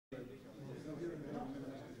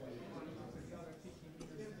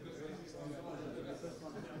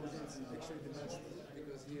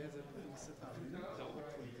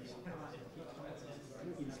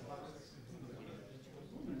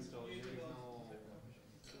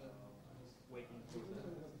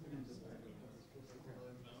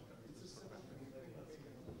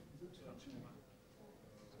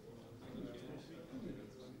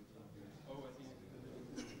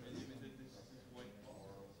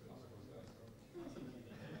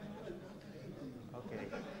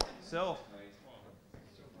So,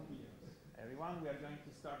 everyone, we are going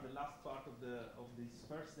to start the last part of this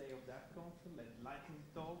first day of DevConf, lightning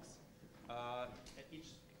talks.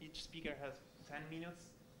 Each speaker has 10 minutes,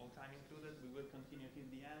 all time included. We will continue till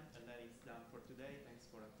the end, and then it's done for today. Thanks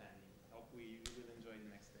for attending. Hope we will enjoy the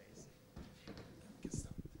next days.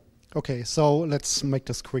 Okay, so let's make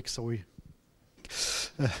this quick so we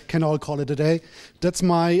can all call it a day. That's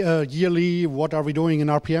my yearly what are we doing in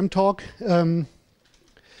RPM talk.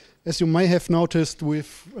 As you may have noticed,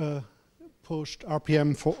 we've pushed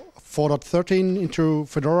RPM 4.13 into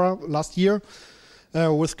Fedora last year,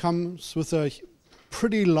 which comes with a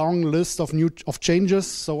pretty long list of changes.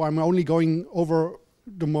 So I'm only going over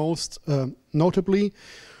the most notably.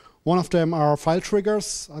 One of them are file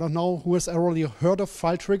triggers. I don't know who has already heard of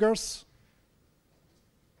file triggers.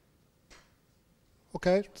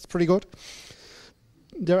 Okay, it's pretty good.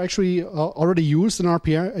 They're actually already used in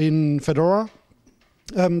RPM in Fedora.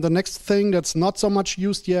 The next thing that's not so much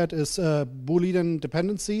used yet is Boolean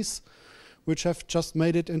dependencies, which have just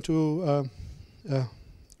made it into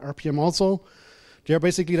RPM also. They're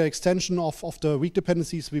basically the extension of the weak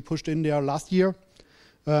dependencies we pushed in there last year.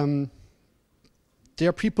 There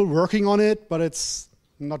are people working on it, but it's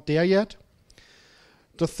not there yet.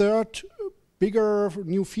 The third bigger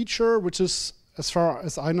new feature, which is, as far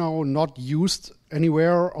as I know, not used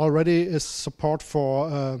anywhere already, is support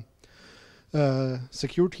for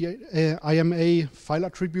security IMA file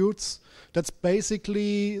attributes. That's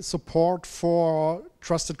basically support for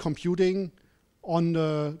trusted computing on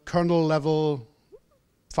the kernel level,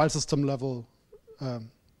 file system level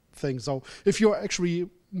thing. So if you actually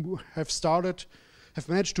have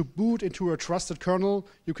managed to boot into a trusted kernel,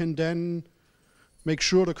 you can then make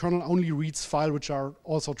sure the kernel only reads files which are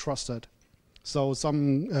also trusted. So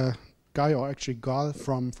some guy, or actually gal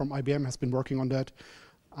from IBM has been working on that.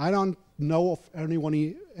 I don't know if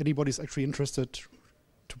anybody's actually interested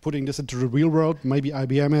to putting this into the real world. Maybe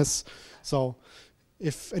IBM is. So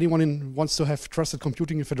if anyone wants to have trusted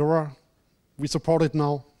computing in Fedora, we support it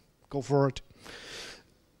now. Go for it.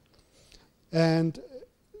 And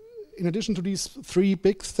in addition to these three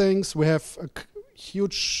big things, we have a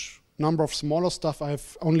huge number of smaller stuff.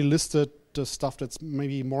 I've only listed the stuff that's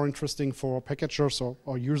maybe more interesting for packagers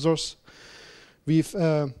or users. We've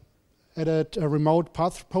added a remove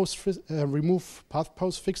path post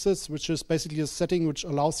fixes, which is basically a setting which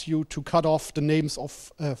allows you to cut off the names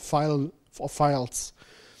of files.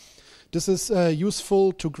 This is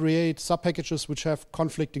useful to create subpackages which have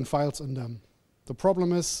conflicting files in them. The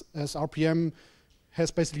problem is, as RPM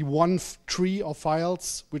has basically one tree of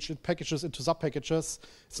files which it packages into subpackages,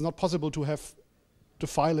 it's not possible to have the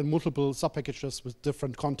file in multiple subpackages with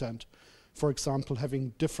different content. For example,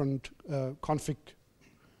 having different config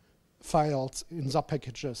files in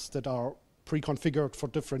subpackages that are pre-configured for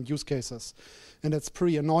different use cases. And that's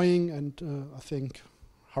pretty annoying, and I think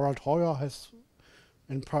Harald Heuer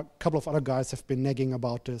and a couple of other guys have been nagging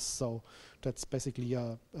about this. So that's basically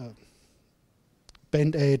a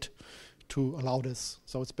band-aid to allow this.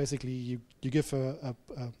 So it's basically you give a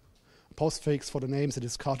postfix for the names, it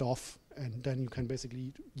is cut off, and then you can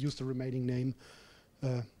basically use the remaining name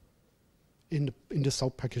in the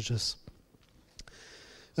sub packages.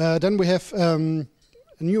 Then we have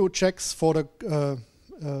new checks for the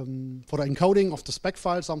encoding of the spec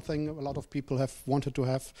file, something a lot of people have wanted to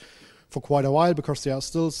have for quite a while, because there are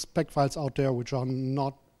still spec files out there which are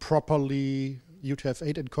not properly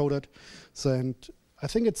UTF-8 encoded. So, and I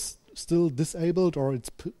think it's still disabled, or it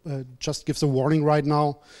just gives a warning right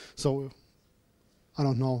now. So I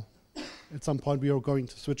don't know. At some point we are going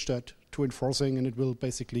to switch that to enforcing, and it will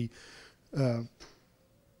basically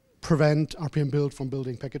prevent RPM build from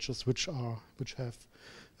building packages which have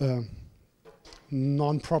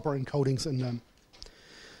non-proper encodings in them.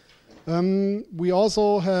 We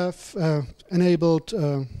also have enabled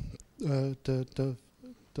the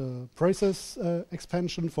braces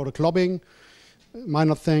expansion for the globbing.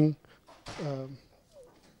 Minor thing,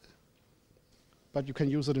 but you can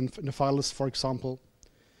use it in the file list, for example.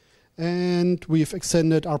 And we've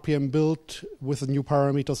extended RPM build with a new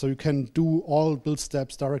parameter, so you can do all build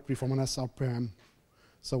steps directly from an SRPM.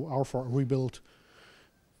 So R for rebuild.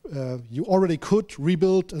 You already could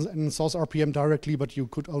rebuild in source RPM directly, but you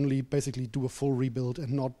could only basically do a full rebuild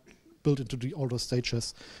and not build into the older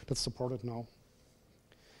stages. That's supported now.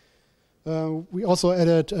 We also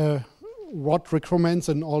added ROT requirements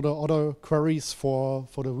and all the other queries for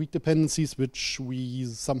the weak dependencies, which we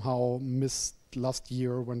somehow missed last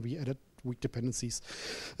year when we added weak dependencies.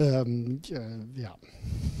 Yeah.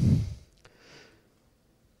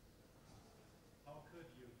 How could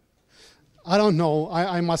you? I don't know.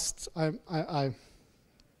 I must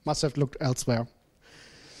must have looked elsewhere.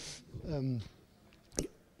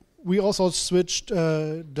 We also switched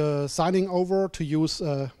the signing over to use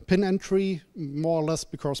pin entry, more or less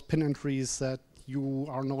because pin entry is that you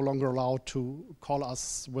are no longer allowed to call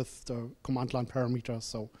us with the command line parameters.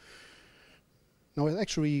 So now it's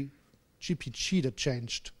actually GPG that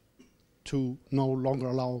changed to no longer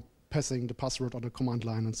allow passing the password on the command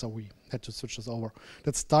line, and so we had to switch this over.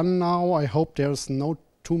 That's done now. I hope there's no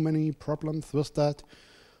too many problems with that.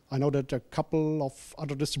 I know that a couple of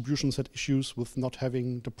other distributions had issues with not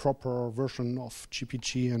having the proper version of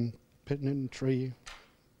GPG and pin entry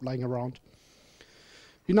lying around.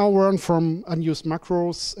 We now learn from unused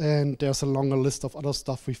macros, and there's a longer list of other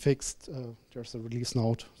stuff we fixed. There's a release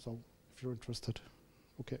note, so if you're interested.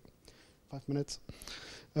 Okay, 5 minutes.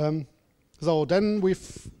 So then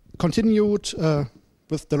we've continued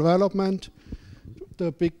with development.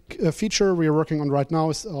 The big feature we are working on right now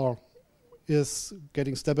is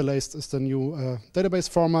getting stabilized is the new database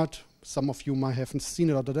format. Some of you might have seen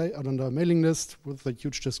it on the mailing list with a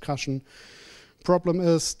huge discussion. Problem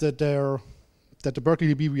is that the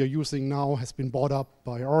Berkeley DB we are using now has been bought up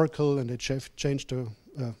by Oracle, and they changed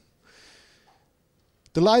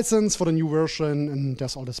the license for the new version, and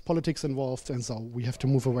there's all this politics involved, and so we have to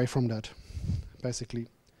move away from that, basically.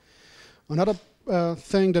 Another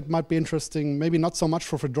thing that might be interesting, maybe not so much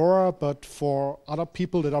for Fedora, but for other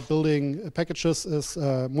people that are building packages, is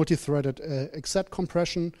multi-threaded exec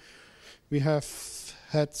compression. We have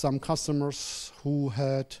had some customers who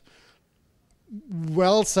had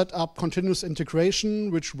well set up continuous integration,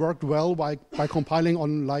 which worked well by compiling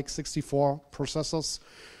on like 64 processors,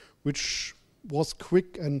 which was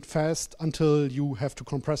quick and fast until you have to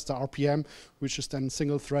compress the RPM, which is then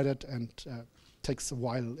single-threaded and takes a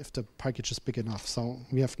while if the package is big enough. So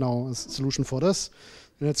we have now a solution for this,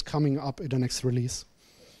 and it's coming up in the next release.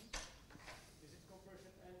 Is it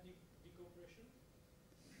compression and decompression?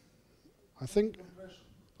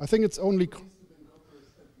 I think it's only.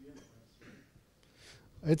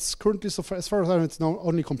 It's currently, so far, as far as I know, it's now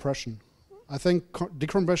only compression. I think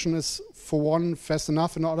decompression is, for one, fast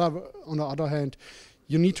enough, and on the other hand,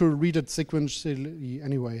 you need to read it sequentially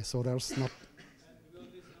anyway, so there's not. And will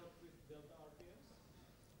this help with delta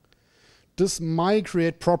RPMs? This might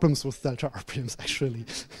create problems with delta RPMs, actually.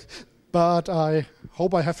 But I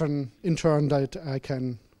hope I have an intern that I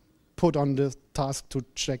can put on the task to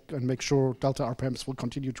check and make sure delta RPMs will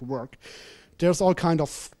continue to work. There's all kind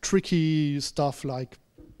of tricky stuff like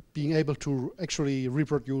being able to actually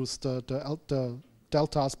reproduce the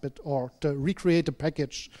deltas bit, or to recreate the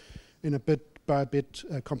package in a bit by bit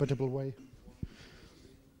compatible way.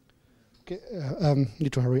 Okay,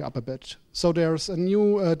 need to hurry up a bit. So there's a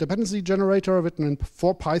new dependency generator written in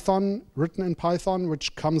Python,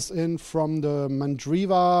 which comes in from the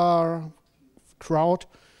Mandriva crowd.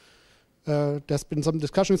 There's been some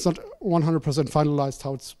discussion. It's not 100% finalized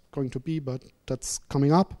how it's going to be, but that's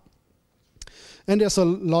coming up. And there's a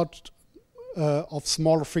lot of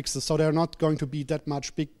smaller fixes, so they're not going to be that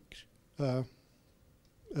much big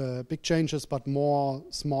changes, but more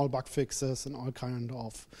small bug fixes and all kind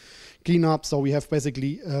of cleanup. So we have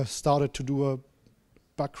basically started to do a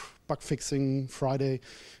bug fixing Friday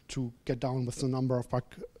to get down with the number of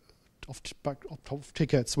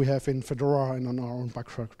tickets we have in Fedora and on our own bug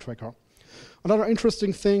tracker. Another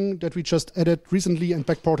interesting thing that we just added recently and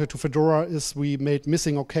backported to Fedora is we made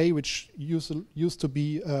missing OK, which used to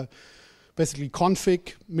be basically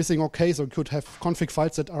config missing OK. So you could have config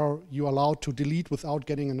files that you allowed to delete without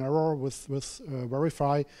getting an error with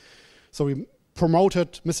verify. So we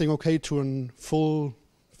promoted missing OK to a full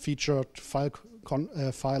featured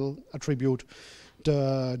file attribute.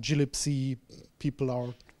 The glibc people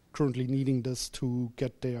are currently needing this to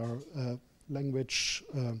get their language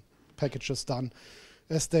packages done,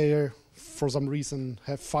 as they, for some reason,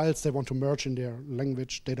 have files they want to merge in their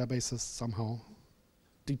language databases somehow.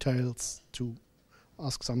 Details to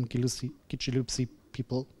ask some glibc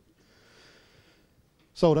people.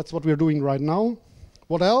 So that's what we're doing right now.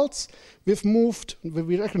 What else? We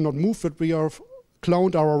actually not moved, but we have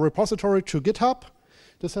cloned our repository to GitHub.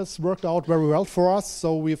 This has worked out very well for us.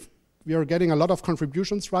 So we are getting a lot of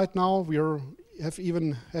contributions right now. We have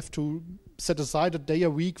to set aside a day a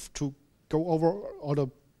week to go over all the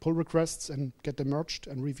pull requests and get them merged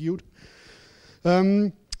and reviewed.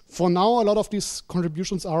 For now, a lot of these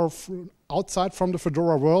contributions are outside from the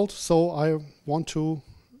Fedora world, so I want to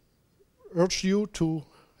urge you to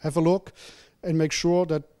have a look and make sure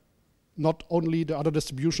that not only the other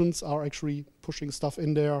distributions are actually pushing stuff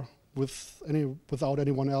in there without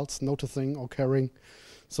anyone else noticing or caring.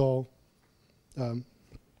 So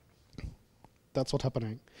that's what's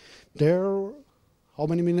happening. There How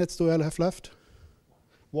many minutes do I have left?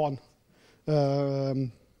 One.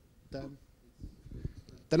 Then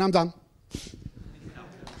I'm done.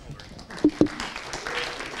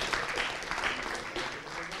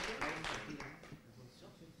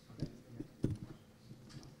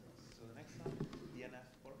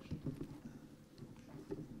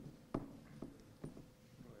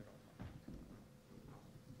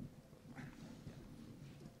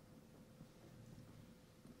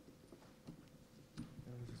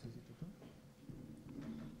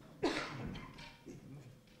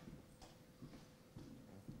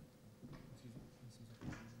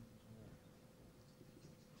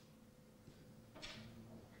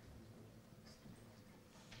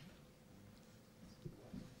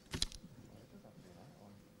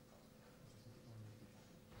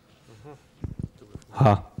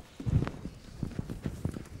 Ha.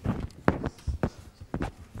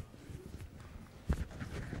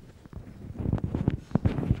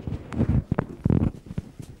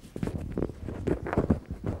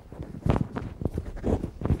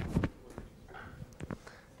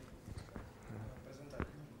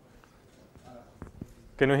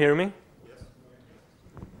 Can you hear me? Yes.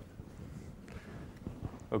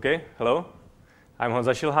 Okay, hello. I'm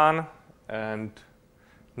Šilhan, and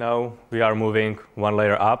now we are moving one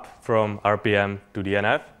layer up from RPM to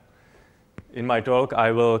DNF. In my talk,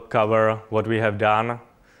 I will cover what we have done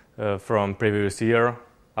from previous year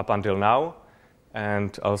up until now,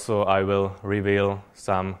 and also I will reveal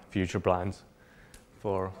some future plans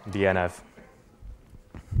for DNF.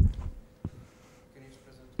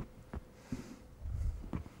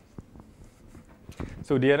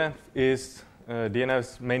 So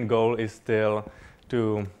DNF's main goal is still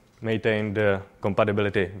to maintain the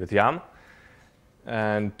compatibility with YAM.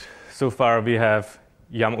 And so far we have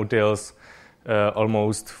YAM utils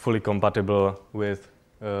almost fully compatible with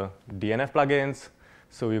DNF plugins.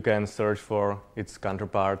 So you can search for its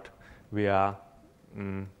counterpart via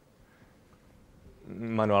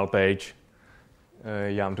manual page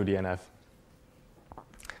YAM to DNF.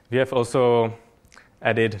 We have also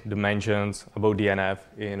added dimensions about DNF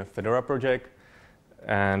in Fedora project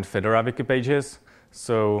and Fedora wiki pages.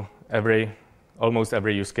 So almost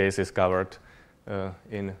every use case is covered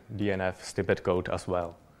in DNF snippet code as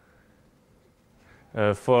well.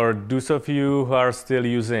 For those of you who are still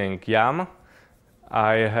using YAM,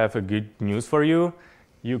 I have a good news for you.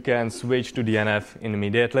 You can switch to DNF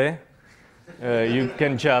immediately. You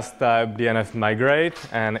can just type DNF migrate,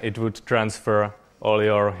 and it would transfer all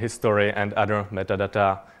your history and other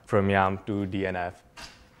metadata from YAM to DNF.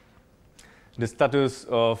 The status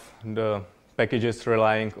of the packages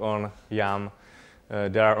relying on YAM,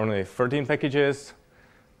 there are only 13 packages.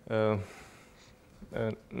 The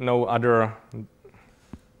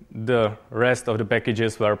rest of the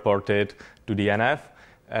packages were ported to DNF,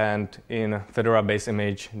 and in Fedora base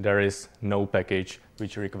image there is no package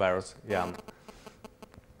which requires YAM.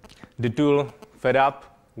 The tool FedUp,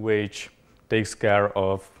 which takes care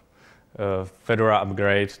of Fedora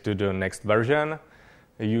upgrade to the next version,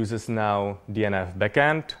 uses now DNF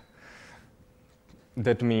backend.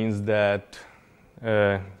 That means that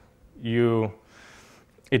it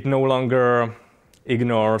no longer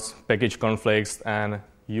ignores package conflicts, and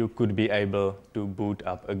you could be able to boot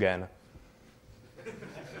up again.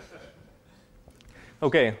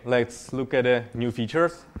 Okay, let's look at the new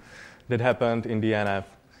features that happened in DNF.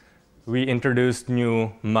 We introduced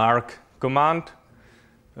new mark command.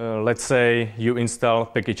 Let's say you install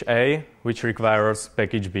package A, which requires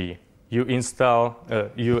package B. You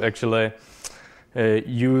actually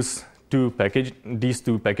use these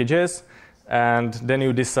two packages, and then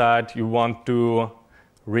you decide you want to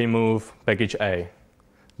remove package A.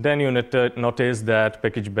 Then you notice that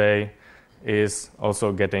package B is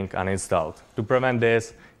also getting uninstalled. To prevent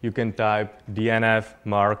this, you can type DNF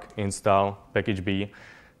mark install package B,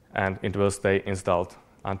 and it will stay installed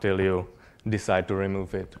until you decide to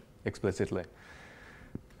remove it explicitly.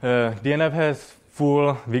 DNF has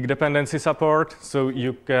full weak dependency support, so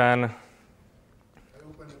you can.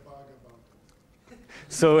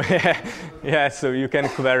 So so you can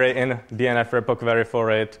query in DNF repo query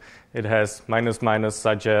for it. It has --,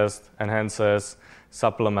 suggest, enhances,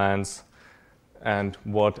 supplements, and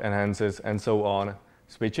what enhances, and so on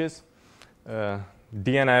switches.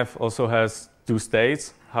 DNF also has two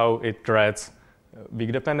states, how it threads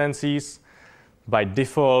weak dependencies. By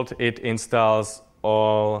default, it installs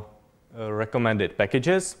all recommended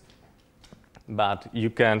packages, but you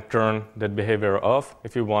can turn that behavior off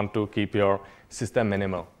if you want to keep your system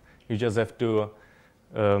minimal. You just have to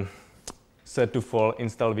set to full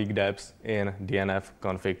install weak deps in DNF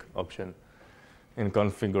config option in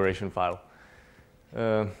configuration file.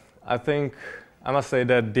 I must say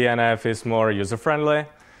that DNF is more user-friendly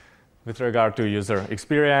with regard to user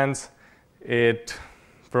experience. It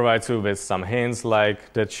provides you with some hints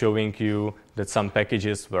like that showing you that some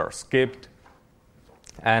packages were skipped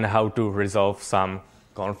and how to resolve some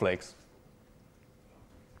conflicts.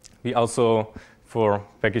 We also, for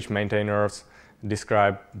package maintainers,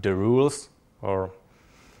 describe the rules or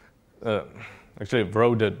actually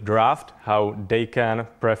wrote a draft how they can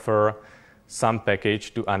prefer some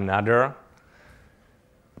package to another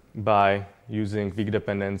by using weak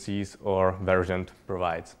dependencies or version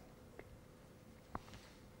provides.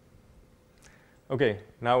 Okay,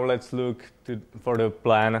 now let's look for the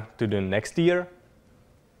plan to the next year.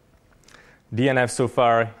 DNF so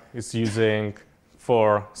far is using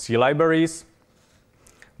 4 C libraries,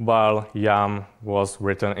 while YAM was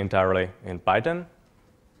written entirely in Python.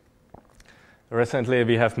 Recently,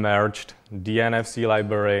 we have merged DNF C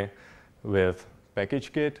library with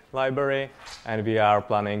PackageKit library, and we are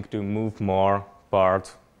planning to move more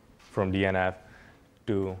parts from DNF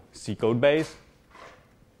to C code base.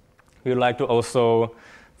 We would like to also,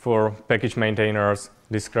 for package maintainers,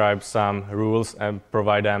 describe some rules and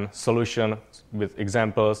provide them solutions with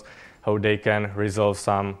examples how they can resolve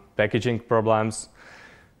some packaging problems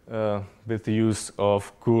with the use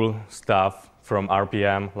of cool stuff from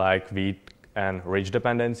RPM like weak and rich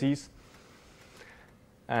dependencies.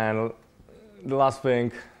 And the last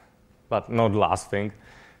thing, but not the last thing,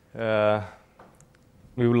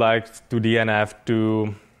 we would like to DNF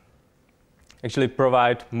to actually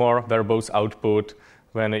provide more verbose output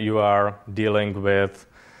when you are dealing with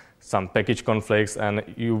some package conflicts and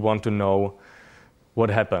you want to know what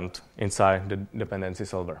happened inside the dependency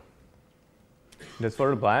solver. That's for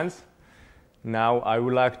the plans. Now I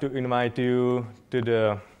would like to invite you to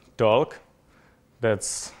the talk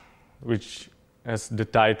which has the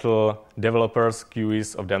title Developers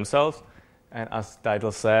QEs of Themselves. And as the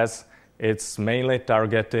title says, it's mainly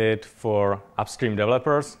targeted for upstream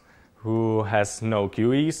developers who has no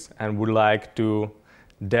QEs and would like to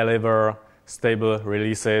deliver stable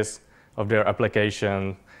releases of their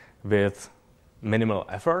application with minimal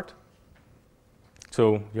effort.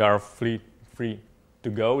 So you are free to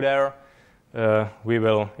go there. We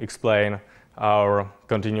will explain our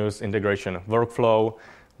continuous integration workflow,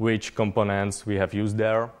 which components we have used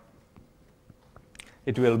there.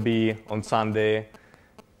 It will be on Sunday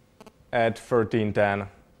at 13:10.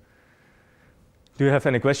 Do you have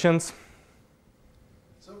any questions?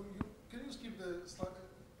 So can you skip the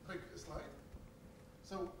back slide?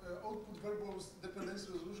 So output verbose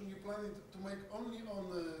dependency resolution, you plan it to make only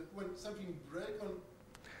on when something breaks on,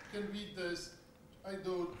 can be this, I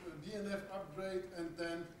do DNF upgrade and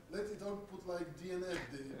then let it output like DNF.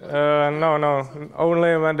 No.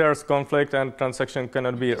 Only when there's conflict and transaction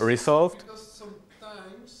cannot be resolved. Because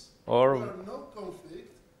sometimes or there are no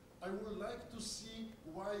conflict, I would like to see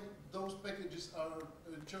why those packages are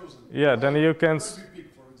chosen. Yeah, then you can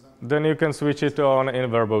pick, for example. Then you can switch it on in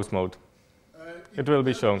verbose mode. It will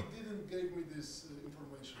be shown. It didn't give me this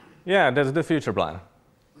information. Yeah, that's the future plan.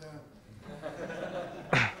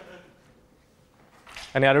 Yeah.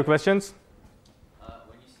 Any other questions?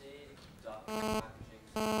 When you say Docker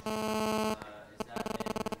packaging, is that in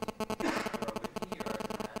Wiki or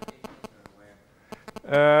applications or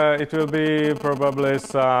where? It will be probably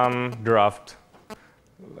some draft,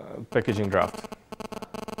 packaging draft.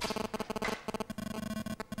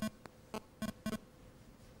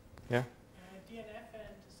 Yeah? DNF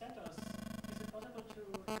and setters, is it possible to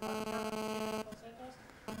DNF for setters,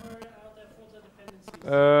 or are there further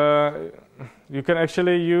dependencies? You can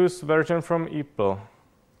actually use version from EPL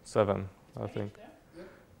 7, I think.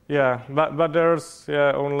 Yeah, but there's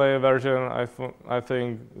only version I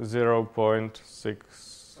think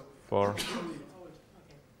 0.64.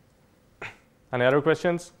 Any other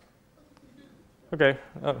questions? Okay.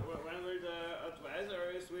 When will the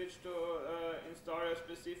advisory switch to install a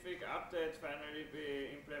specific update finally be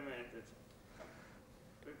implemented?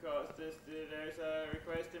 Because there's a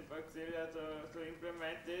request in Bugzilla to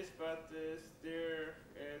implement this, but still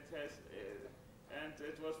it has, and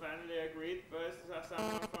it was finally agreed by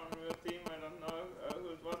someone from your team. I don't know who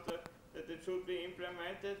it was that it should be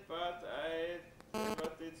implemented, but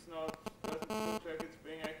it's not. Doesn't look like it's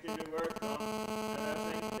being actively worked on. And I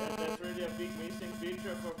think that's really a big missing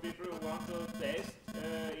feature for people who want to test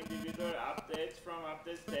individual updates from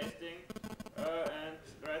updates testing. And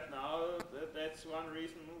right now, that's one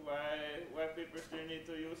reason why people still need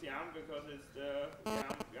to use YAM, because it's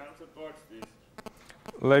YAM supports this.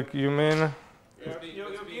 Like you mean? You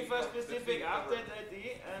give a specific update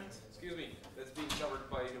ID and... Excuse me, that's being covered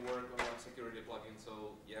by the work on one security plugin,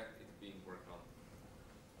 so yeah, it's being worked on.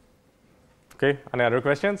 Okay, any other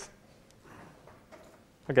questions?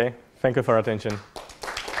 Okay, thank you for your attention.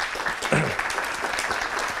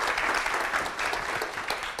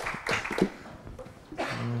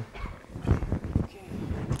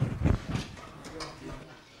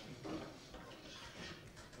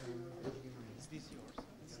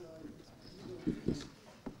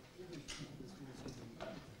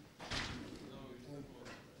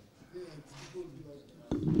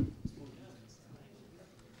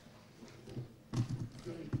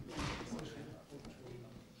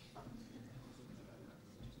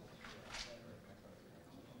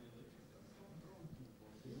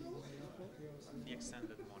 The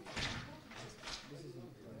extended one.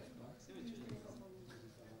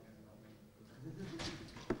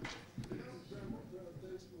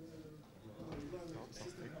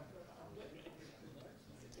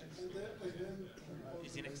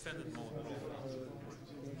 It's in extended mode.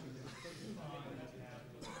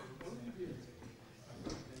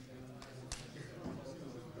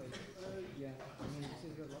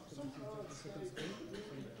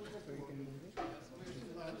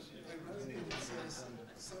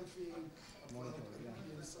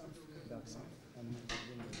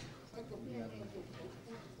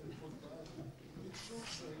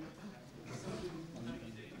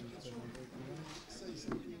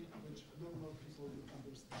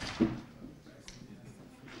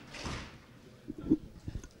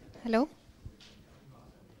 Hello?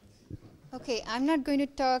 Okay, I'm not going to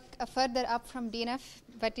talk further up from DNF,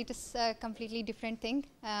 but it is a completely different thing.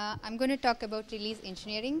 I'm going to talk about release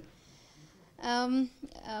engineering.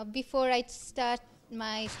 Before I start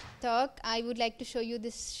my talk, I would like to show you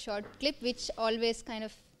this short clip, which always kind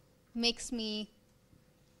of makes me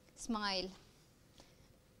smile.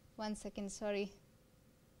 1 second, sorry.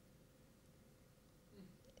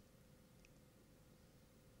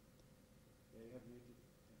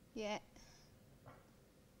 Yeah.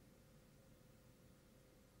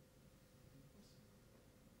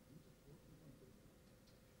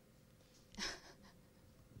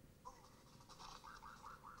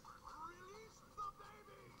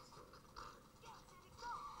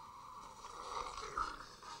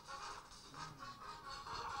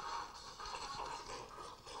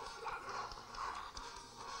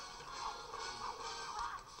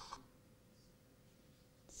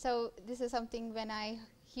 So this is something when I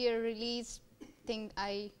hear release thing,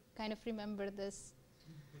 I kind of remember this,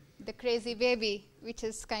 the crazy baby, which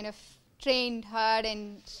is kind of trained hard,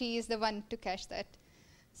 and she is the one to catch that.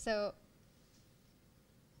 So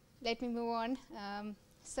let me move on.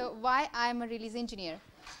 So why I'm a release engineer?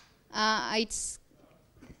 Thank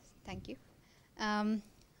you.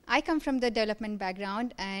 I come from the development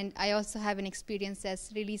background, and I also have an experience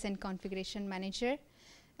as release and configuration manager.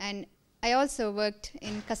 And I also worked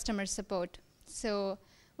in customer support. So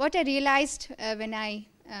what I realized while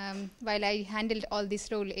I handled all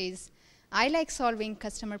this role is I like solving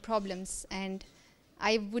customer problems, and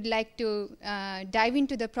I would like to dive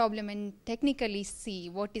into the problem and technically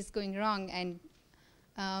see what is going wrong. And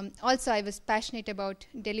also I was passionate about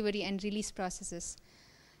delivery and release processes.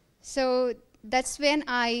 So that's when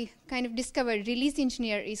I kind of discovered release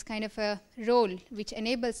engineer is kind of a role which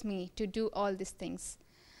enables me to do all these things.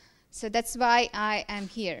 So that's why I am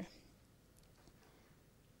here.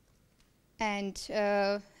 And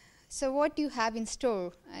so what do you have in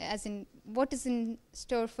store, as in what is in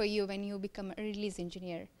store for you when you become a release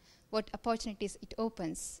engineer? What opportunities it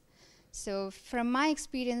opens? So from my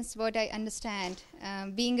experience, what I understand,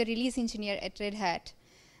 being a release engineer at Red Hat,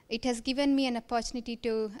 it has given me an opportunity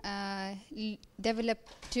to develop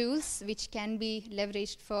tools which can be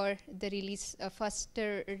leveraged for the release,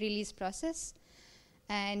 faster release process.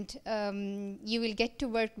 And you will get to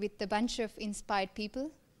work with a bunch of inspired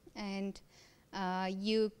people, and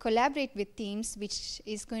you collaborate with teams, which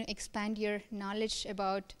is going to expand your knowledge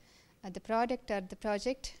about the product or the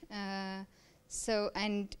project.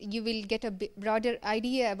 And you will get a broader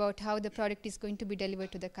idea about how the product is going to be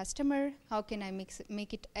delivered to the customer, how can I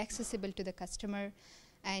make it accessible to the customer,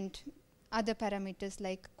 and other parameters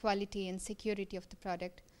like quality and security of the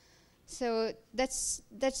product. So that's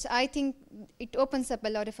I think it opens up a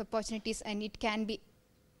lot of opportunities, and it can be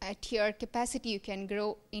at your capacity. You can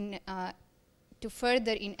grow in to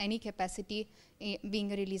further in any capacity.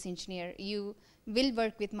 Being a release engineer, you will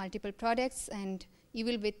work with multiple products, and you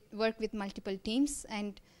will work with multiple teams,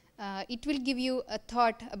 and it will give you a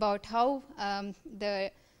thought about how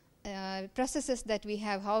the processes that we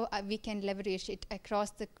have, how we can leverage it across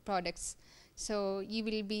the products. So you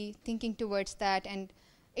will be thinking towards that, and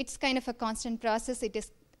it's kind of a constant process. It is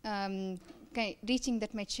reaching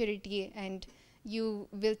that maturity, and you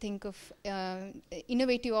will think of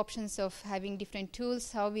innovative options of having different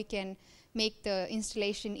tools, how we can make the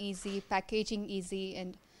installation easy, packaging easy,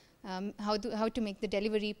 and how to make the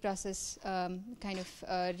delivery process kind of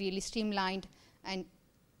really streamlined and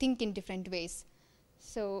think in different ways.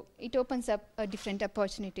 So it opens up different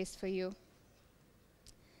opportunities for you.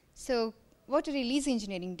 So what does release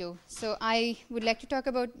engineering do? So I would like to talk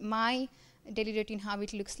about my daily routine, how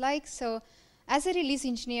it looks like. So as a release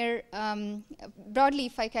engineer, broadly,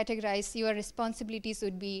 if I categorize, your responsibilities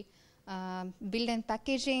would be build and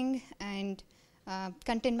packaging, and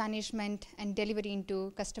content management, and delivery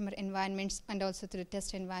into customer environments, and also to the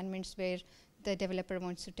test environments where the developer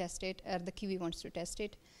wants to test it, or the QE wants to test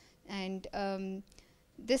it. And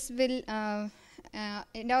this will,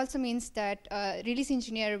 it also means that release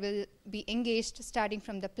engineer will be engaged starting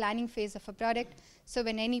from the planning phase of a product. So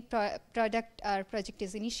when any product or project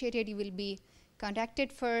is initiated, you will be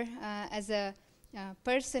contacted for as a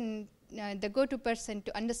person, the go-to person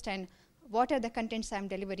to understand what are the contents I'm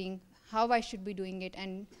delivering, how I should be doing it,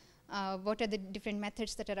 and what are the different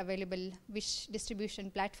methods that are available, which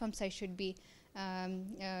distribution platforms I should be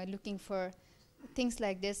looking for, things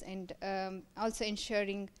like this, and also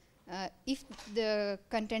ensuring if the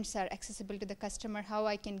contents are accessible to the customer, how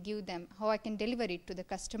I can give them, how I can deliver it to the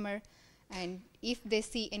customer, and if they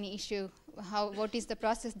see any issue, what is the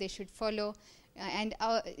process they should follow. And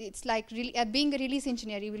it's like really, being a release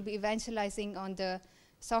engineer, you will be evangelizing on the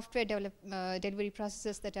software delivery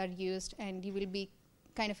processes that are used, and you will be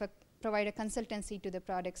kind of provide a consultancy to the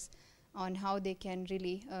products on how they can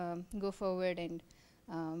really go forward, and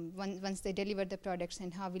once they deliver the products,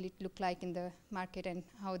 and how will it look like in the market, and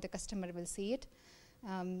how the customer will see it.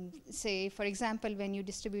 Say, for example, when you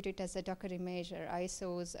distribute it as a Docker image or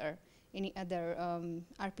ISOs or any other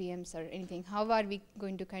RPMs or anything, how are we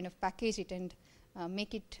going to kind of package it and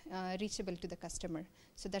make it reachable to the customer?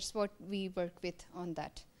 So that's what we work with on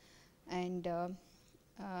that. And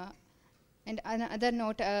on another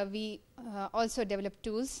note, we also develop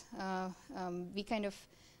tools. We kind of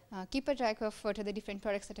keep a track of what are the different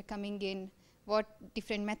products that are coming in, what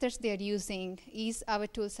different methods they are using, is our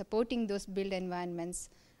tool supporting those build environments,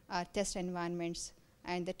 test environments,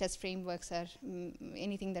 and the test frameworks, or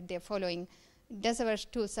anything that they're following. Does our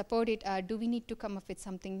tool support it, or do we need to come up with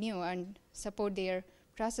something new and support their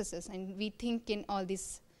processes? And we think in all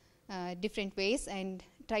these different ways and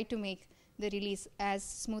try to make the release as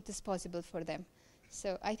smooth as possible for them.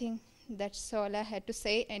 So I think that's all I had to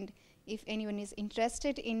say. And if anyone is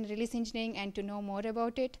interested in release engineering and to know more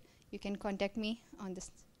about it, you can contact me on this.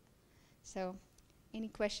 So any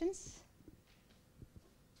questions?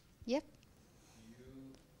 Yep. Do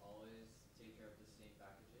you always take care of the same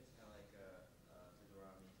packages, kind of like a Fedora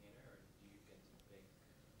maintainer, or do you get to pick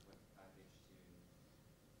what package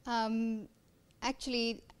to?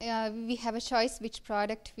 Actually, we have a choice which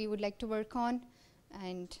product we would like to work on,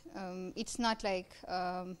 and it's not like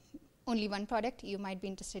only one product. You might be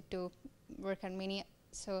interested to work on many,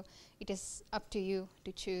 so it is up to you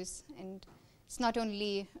to choose. And it's not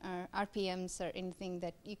only RPMs or anything,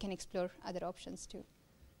 that you can explore other options too.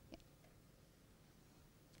 Yeah.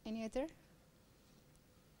 Any other?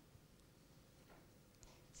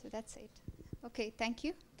 So that's it. Okay, thank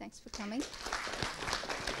you. Thanks for coming.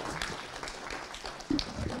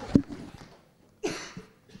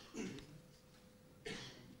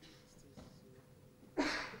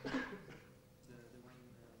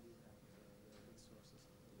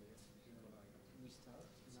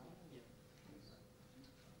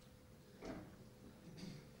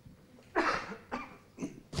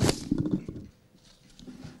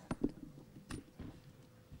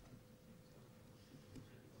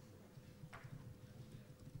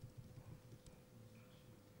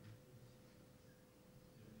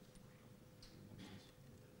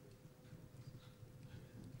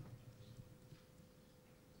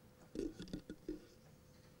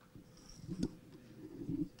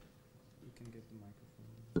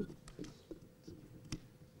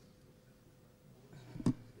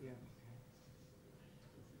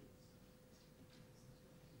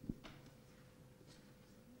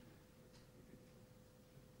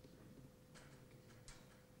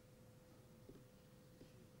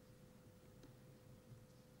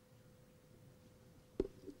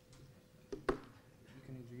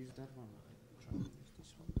 Use that one. Try to use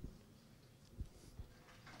this one.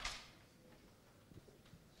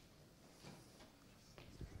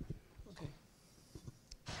 Okay.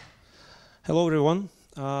 Hello, everyone.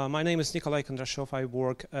 My name is Nikolai Kondrashov. I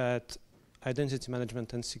work at Identity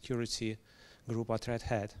Management and Security Group at Red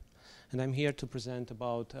Hat, and I'm here to present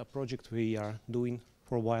about a project we are doing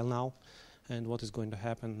for a while now, and what is going to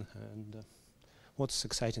happen, and what's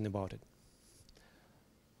exciting about it.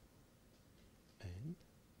 And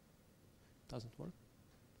doesn't work.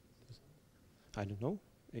 I don't know.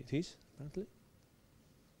 It is apparently.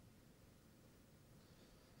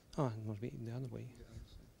 Ah, it must be the other way.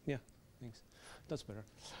 Yeah, thanks. That's better.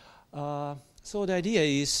 So the idea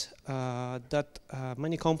is that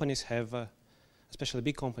many companies have, especially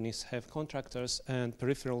big companies, have contractors and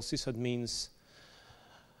peripheral sysadmins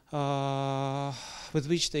with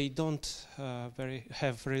which they don't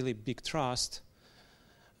have really big trust,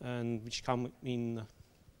 and which come in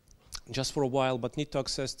just for a while, but need to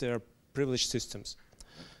access their privileged systems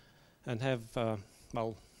and have,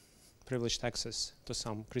 well, privileged access to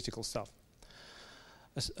some critical stuff.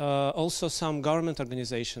 Also, some government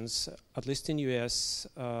organizations, at least in US,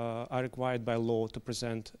 are required by law to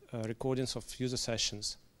present recordings of user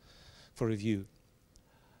sessions for review.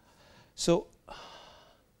 So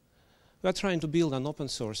we are trying to build an open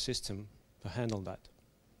source system to handle that.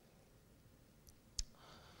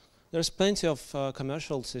 There's plenty of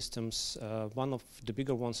commercial systems. One of the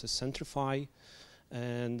bigger ones is Centrify,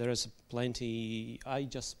 and there is plenty.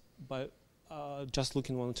 Just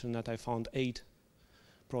looking on the internet, I found 8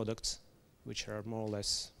 products which are more or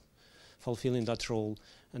less fulfilling that role,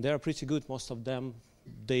 and they are pretty good. Most of them,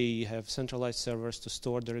 they have centralized servers to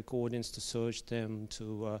store the recordings, to search them,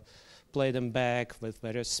 to play them back with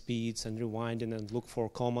various speeds and rewinding and look for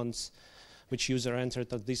commands which user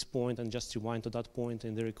entered at this point and just rewind to that point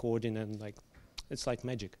in the recording, and it's like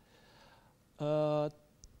magic.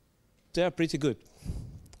 They are pretty good,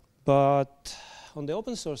 but on the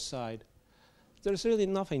open source side, there's really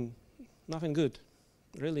nothing good.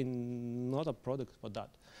 Really not a product for that.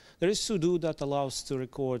 There is sudo that allows to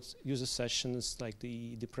record user sessions, like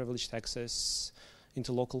the privileged access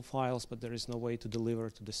into local files, but there is no way to deliver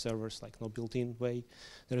to the servers, like no built-in way.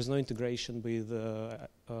 There is no integration with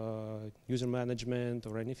user management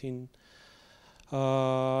or anything.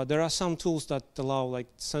 There are some tools that allow like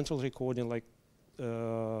central recording, like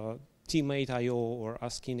Teammate.io or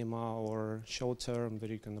AskKinema or ShowTerm,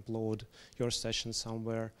 where you can upload your session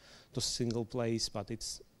somewhere to a single place, but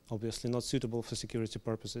it's obviously not suitable for security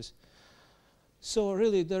purposes. So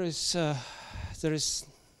really, there is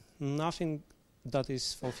nothing that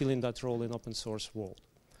is fulfilling that role in open source world,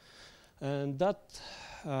 and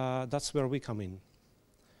that's where we come in.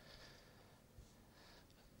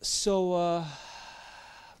 So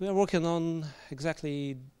we are working on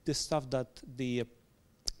exactly the stuff that the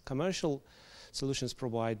commercial solutions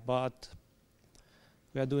provide, but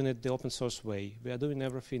we are doing it the open source way. We are doing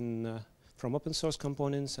everything from open source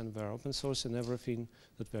components, and we are open source in everything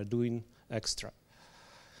that we are doing extra.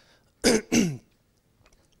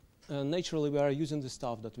 Naturally, we are using the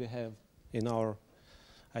stuff that we have in our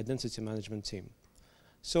identity management team.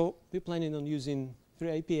 So we're planning on using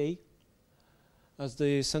FreeIPA as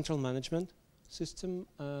the central management system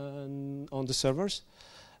on the servers.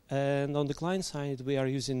 And on the client side, we are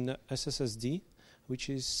using SSSD, which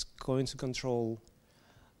is going to control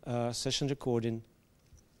session recording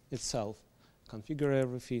itself, configure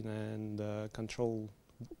everything, and control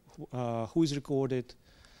who is recorded,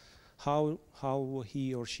 how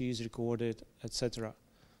he or she is recorded, etc.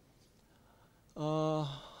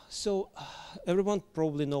 So everyone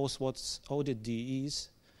probably knows what AuditD is.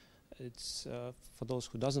 It's for those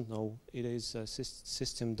who doesn't know, it is a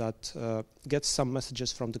system that gets some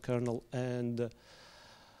messages from the kernel and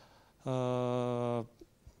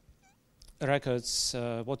records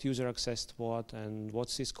what user accessed what and what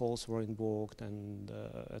syscalls were invoked, and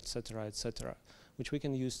etc., etc., which we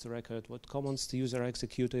can use to record what commands the user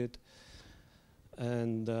executed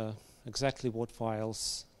and exactly what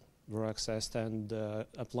files were accessed, and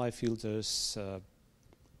apply filters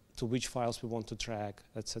to which files we want to track,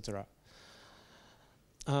 etc.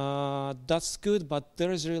 That's good, but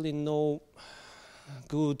there is really no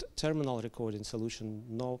good terminal recording solution,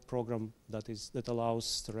 no program that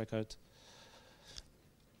allows to record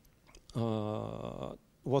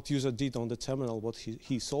what user did on the terminal, what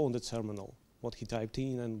he saw on the terminal, what he typed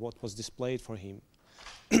in, and what was displayed for him.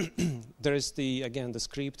 There is again the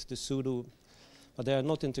script, the sudo, but they are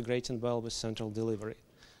not integrating well with central delivery.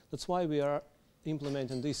 That's why we are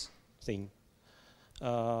implementing this thing,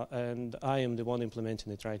 and I am the one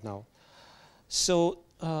implementing it right now. So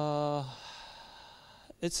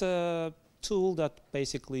it's a tool that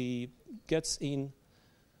basically gets in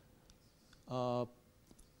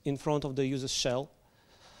front of the user's shell,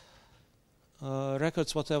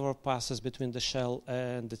 records whatever passes between the shell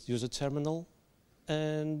and the user terminal,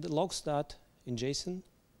 and logs that in JSON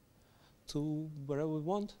to wherever we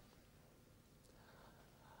want.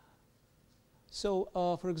 So,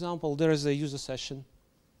 for example, there is a user session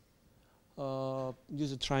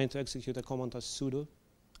user trying to execute a command as sudo,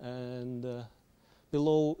 and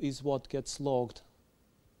below is what gets logged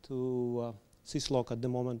to syslog at the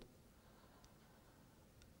moment.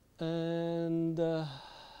 And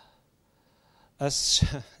as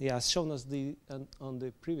shown as on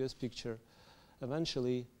the previous picture,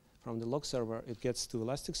 eventually from the log server it gets to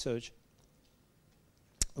Elasticsearch,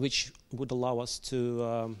 which would allow us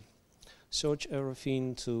to search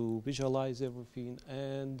everything, to visualize everything,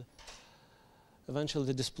 and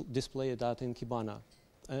eventually display that in Kibana.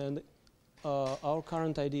 And our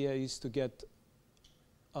current idea is to get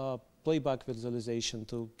playback visualization,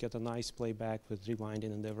 to get a nice playback with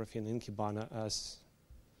rewinding and everything in Kibana as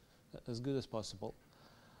good as possible.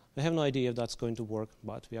 I have no idea if that's going to work,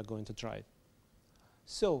 but we are going to try it.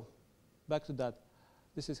 So, back to that.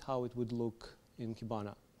 This is how it would look in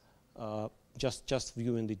Kibana, just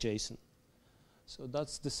viewing the JSON. So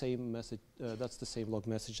that's the same message. That's the same log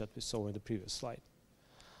message that we saw in the previous slide.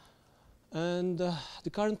 And the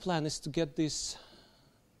current plan is to get this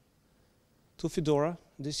to Fedora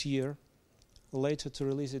this year, later to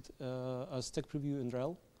release it as tech preview in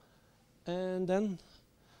RHEL, and then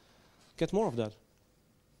get more of that.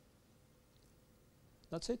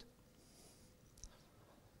 That's it.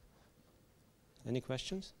 Any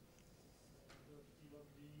questions?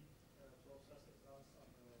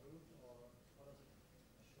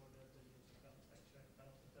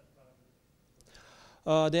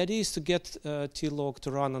 The idea is to get tlog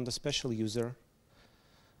to run on the special user.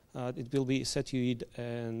 It will be set UID,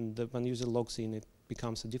 and when user logs in, it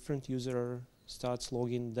becomes a different user, starts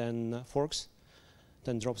logging, then forks,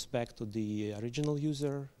 then drops back to the original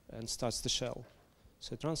user and starts the shell.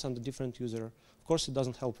 So it runs on the different user. Of course, it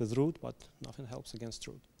doesn't help with root, but nothing helps against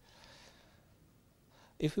root.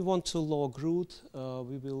 If we want to log root,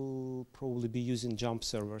 we will probably be using jump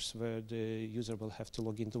servers, where the user will have to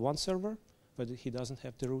log into one server, but he doesn't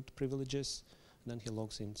have the root privileges, and then he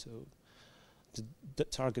logs into the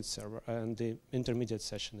target server, and the intermediate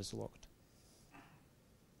session is logged.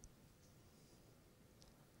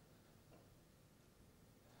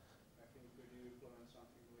 I think could you implement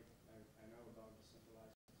something like, I know about the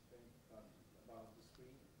centralized thing, but about the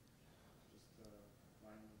screen, just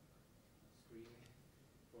line screen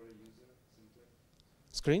for the user simply.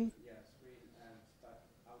 Screen? Yeah, screen and type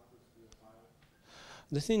output to the file.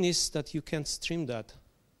 The thing is that you can't stream that.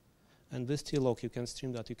 And with tlog, you can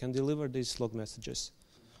stream that. You can deliver these log messages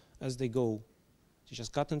as they go. You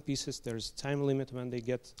just cut in pieces. There's a time limit when they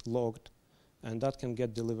get logged, and that can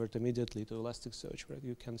get delivered immediately to Elasticsearch, where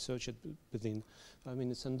you can search it within 5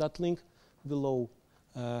 minutes. And that link below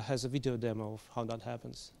has a video demo of how that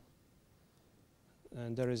happens.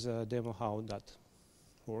 And there is a demo how that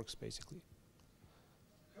works, basically.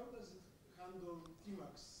 How does it handle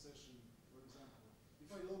Tmax session, for example?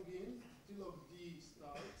 If I log in, tlog D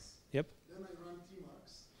starts. Yep. Then I run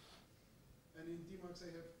Tmax. And in Tmax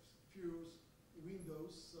I have few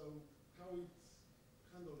windows, so how it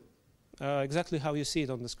handle it? Exactly how you see it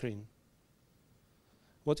on the screen.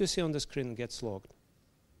 What you see on the screen gets logged.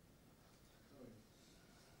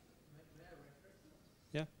 May I refer to?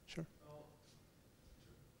 Yeah, sure.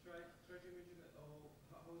 Try to imagine how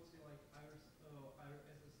it's like either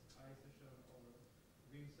SSI session or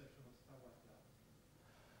Vim session or stuff like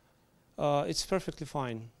that. It's perfectly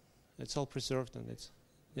fine. It's all preserved, and it's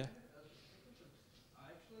yeah. I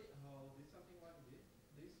actually did something like this,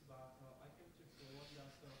 but I can check what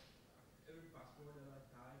that every password that I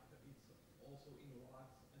type, it's also in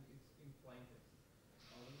logs and it's in plain text.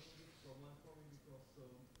 This is a big problem for me because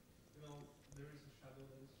you know, there is a shadow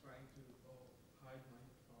that is trying to hide my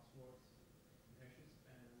passwords and hashes,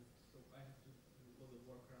 and so I have to do a little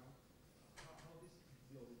workaround. How this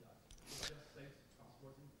deal with that? It just saves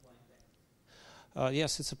passwords in plain text.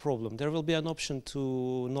 Yes, it's a problem. There will be an option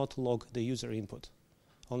to not log the user input,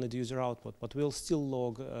 only the user output, but we'll still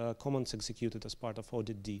log commands executed as part of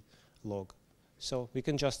audit-d log. So we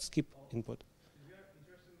can just skip input. If you are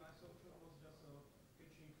interested in my solution, I was just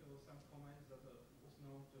catching some comments that was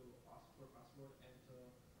known to ask for password and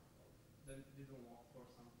then didn't log for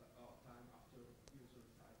some time after user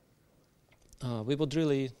typed. We would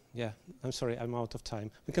really, yeah, I'm sorry, I'm out of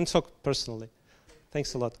time. We can talk personally.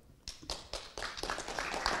 Thanks a lot.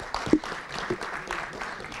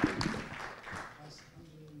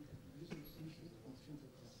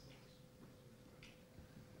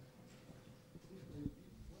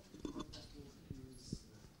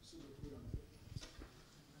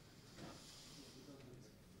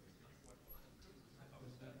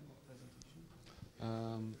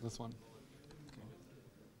 This one.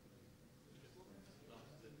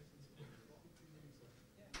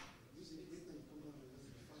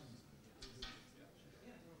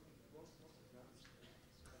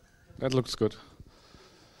 that looks good.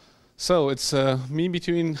 So it's me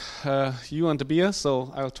between you and the beer,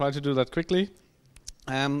 so I'll try to do that quickly.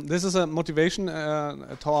 This is a motivation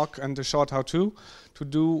a talk and a short how-to to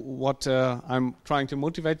do what I'm trying to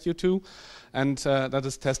motivate you to, and that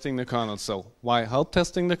is testing the kernel. So why help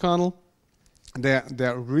testing the kernel?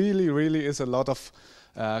 There really is a lot of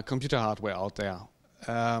computer hardware out there.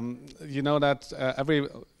 You know that every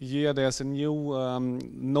year there's a new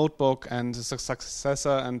notebook and a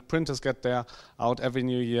successor, and printers get there out every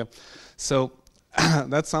new year. So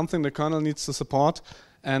that's something the kernel needs to support,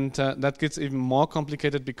 and that gets even more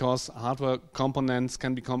complicated because hardware components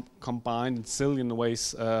can be combined in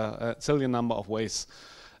zillion number of ways,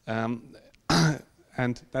 and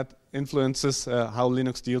that influences how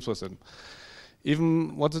Linux deals with it.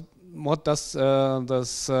 Even what does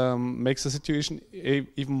makes the situation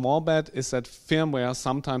even more bad is that firmware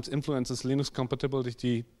sometimes influences Linux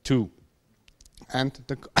compatibility too, and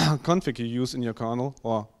the config you use in your kernel,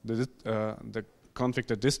 or the config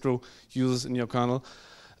the distro uses in your kernel,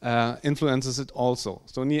 influences it also.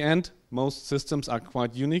 So in the end, most systems are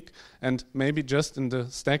quite unique, and maybe just in the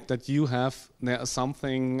stack that you have, there is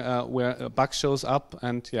something where a bug shows up,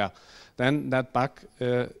 and then that bug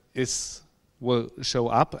will show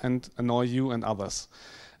up and annoy you and others.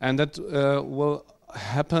 And that will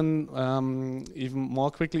happen even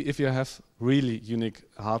more quickly if you have really unique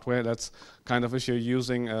hardware. That's kind of if you're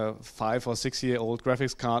using a 5 or 6 year old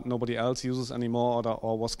graphics card nobody else uses anymore,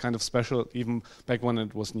 or was kind of special even back when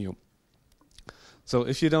it was new. So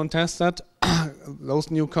if you don't test that,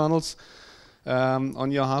 those new kernels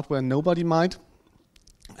on your hardware, nobody might.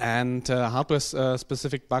 And hardware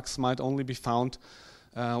specific bugs might only be found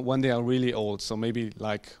when they are really old, so maybe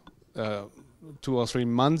like 2 or 3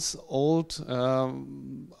 months old,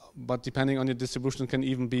 but depending on your distribution, can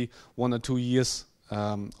even be 1 or 2 years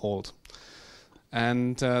old.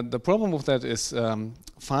 And the problem with that is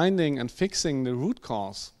finding and fixing the root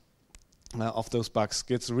cause of those bugs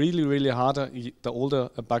gets really harder the older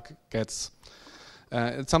a bug gets.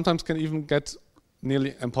 It sometimes can even get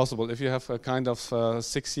nearly impossible if you have a kind of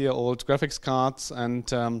 6-year-old graphics cards,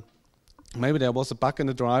 and maybe there was a bug in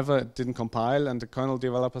the driver, it didn't compile, and the kernel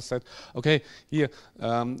developer said, okay, here,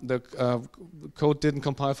 the code didn't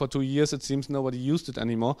compile for 2 years, it seems nobody used it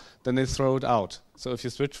anymore, then they throw it out. So if you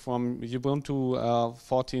switch from Ubuntu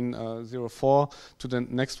 14.04 to the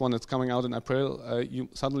next one that's coming out in April, you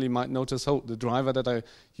suddenly might notice, oh, the driver that I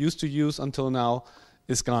used to use until now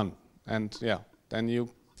is gone. And then you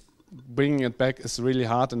bringing it back is really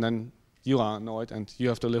hard, and then you are annoyed and you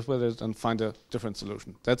have to live with it and find a different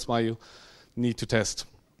solution. That's why you need to test.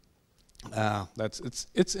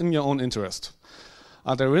 It's in your own interest.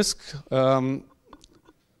 Are there risks?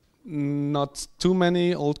 Not too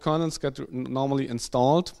many old kernels get normally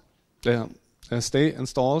installed. They stay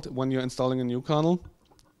installed when you're installing a new kernel.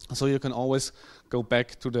 So you can always go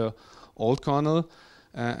back to the old kernel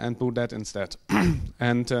and boot that instead.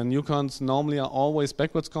 And new kernels normally are always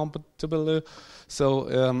backwards compatible.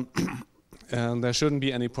 So there shouldn't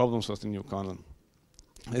be any problems with the new kernel.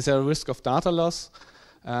 Is there a risk of data loss?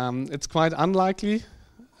 It's quite unlikely.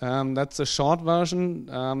 That's a short version.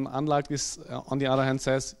 Unlikely, on the other hand,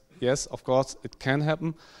 says, yes, of course, it can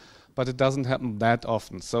happen, but it doesn't happen that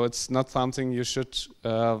often. So it's not something you should,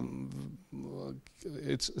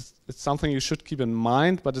 it's something you should keep in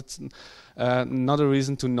mind, but it's not a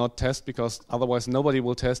reason to not test, because otherwise nobody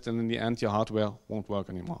will test, and in the end your hardware won't work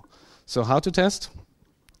anymore. So how to test?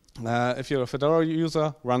 If you're a Fedora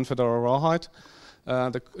user, run Fedora Rawhide.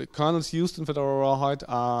 The kernels used in Fedora Rawhide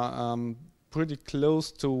are pretty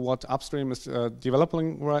close to what Upstream is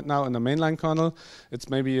developing right now in the mainline kernel. It's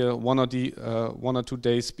maybe 1 or 2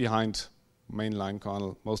 days behind mainline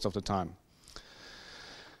kernel most of the time.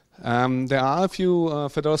 There are a few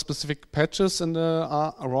Fedora-specific patches in the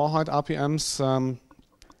Rawhide RPMs,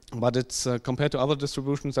 but it's compared to other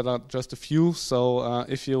distributions that are just a few. So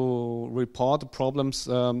if you report the problems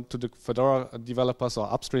to the Fedora developers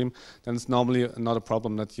or Upstream, then it's normally not a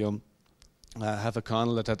problem that you have a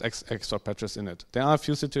kernel that had extra patches in it. There are a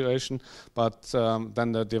few situations, but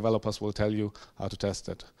then the developers will tell you how to test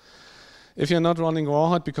it. If you're not running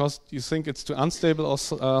Rawhide because you think it's too unstable or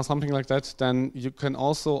something like that, then you can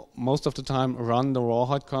also most of the time run the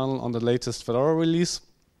Rawhide kernel on the latest Fedora release.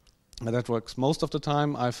 That works most of the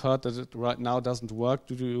time. I've heard that it right now doesn't work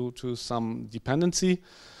due to some dependency.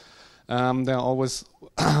 There are always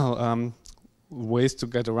ways to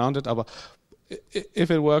get around it, but if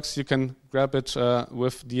it works, you can grab it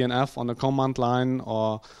with DNF on the command line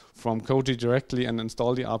or from Koji directly and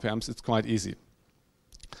install the RPMs. It's quite easy.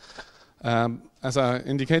 As I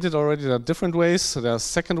indicated already, there are different ways. So there's a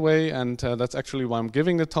second way, and that's actually why I'm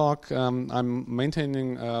giving the talk. I'm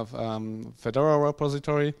maintaining a Fedora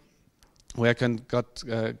repository where I can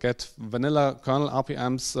get vanilla kernel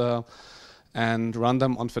RPMs and run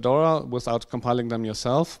them on Fedora without compiling them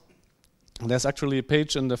yourself. There's actually a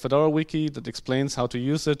page in the Fedora wiki that explains how to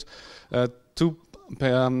use it.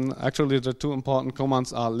 Actually, the two important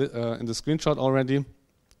commands are in the screenshot already.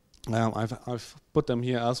 I've put them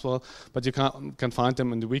here as well, but you can find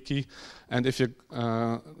them in the wiki. And if you're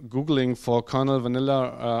Googling for kernel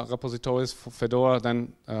vanilla repositories for Fedora,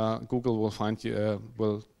 then Google will find you,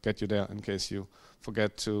 will get you there in case you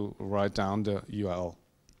forget to write down the URL.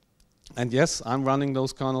 And yes, I'm running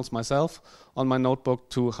those kernels myself on my notebook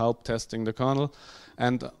to help testing the kernel.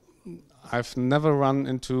 And I've never run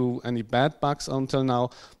into any bad bugs until now,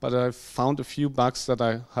 but I've found a few bugs that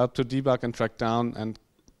I helped to debug and track down, and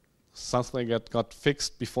something that got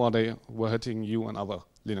fixed before they were hitting you and other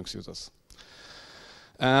Linux users.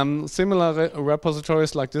 Similar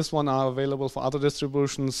repositories like this one are available for other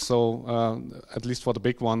distributions, so at least for the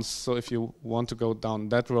big ones. So if you want to go down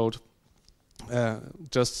that road,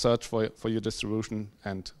 just search for your distribution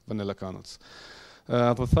and vanilla kernels.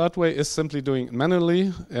 The third way is simply doing it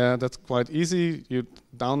manually. That's quite easy. You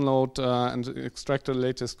download and extract the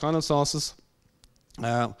latest kernel sources,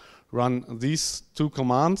 run these two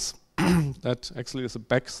commands. That actually is a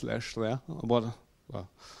backslash there,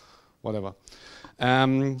 whatever.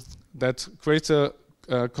 That creates a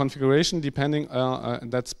configuration depending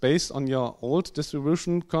that's based on your old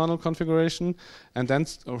distribution kernel configuration, and then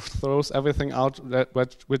throws everything out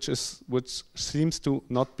which seems to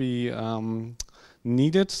not be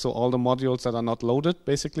needed. So all the modules that are not loaded,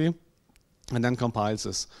 basically, and then compiles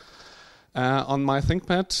this. On my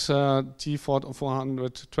ThinkPad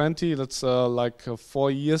T420, that's like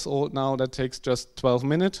 4 years old now. That takes just 12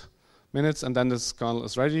 minutes, and then this kernel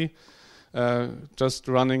is ready. Just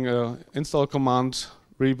running an install command,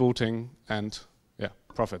 rebooting, and yeah,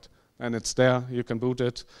 profit. And it's there. You can boot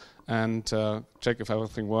it and check if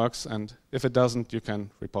everything works. And if it doesn't, you can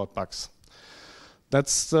report bugs.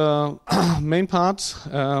 That's the main part.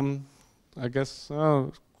 I guess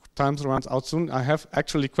time runs out soon. I have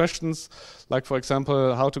actually questions, like for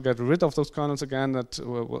example, how to get rid of those kernels again that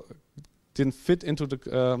didn't fit into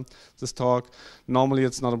the, this talk. Normally,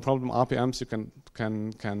 it's not a problem. RPMs you can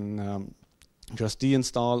just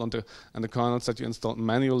deinstall, and the kernels that you installed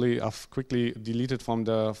manually are quickly deleted from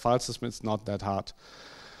the file system. It's not that hard.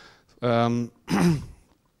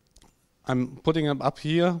 I'm putting them up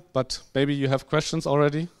here, but maybe you have questions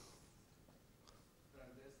already.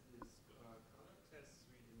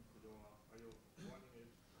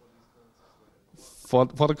 For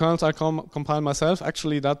the kernels I compile myself,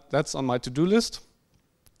 actually that's on my to-do list.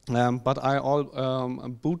 But I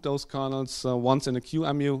boot those kernels once in a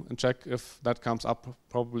QEMU and check if that comes up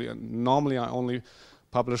probably. And normally I only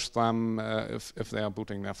publish them if they are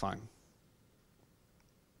booting, they're fine.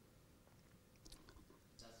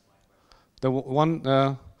 The one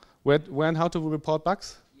where and how to report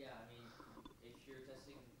bugs? Yeah, I mean, if you're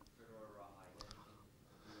testing Fedora Rawhide, then you can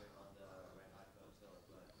do it on the Red Hat console,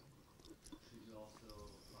 but should you also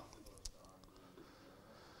cross-post on the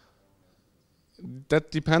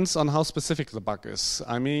That depends on how specific the bug is.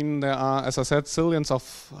 I mean, there are, as I said, zillions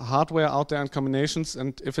of hardware out there and combinations,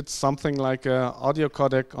 and if it's something like an audio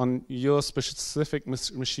codec on your specific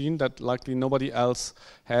machine that likely nobody else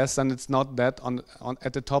has, then it's not that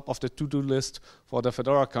at the top of the to-do list for the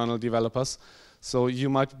Fedora kernel developers. So you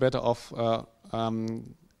might be better off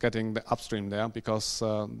getting the upstream there, because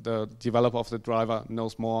the developer of the driver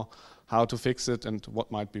knows more how to fix it and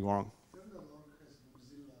what might be wrong.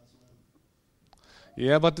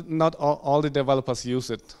 Yeah, but not all the developers use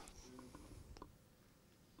it.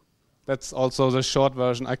 That's also the short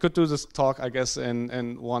version. I could do this talk, I guess,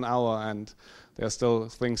 in 1 hour, and there are still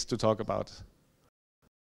things to talk about.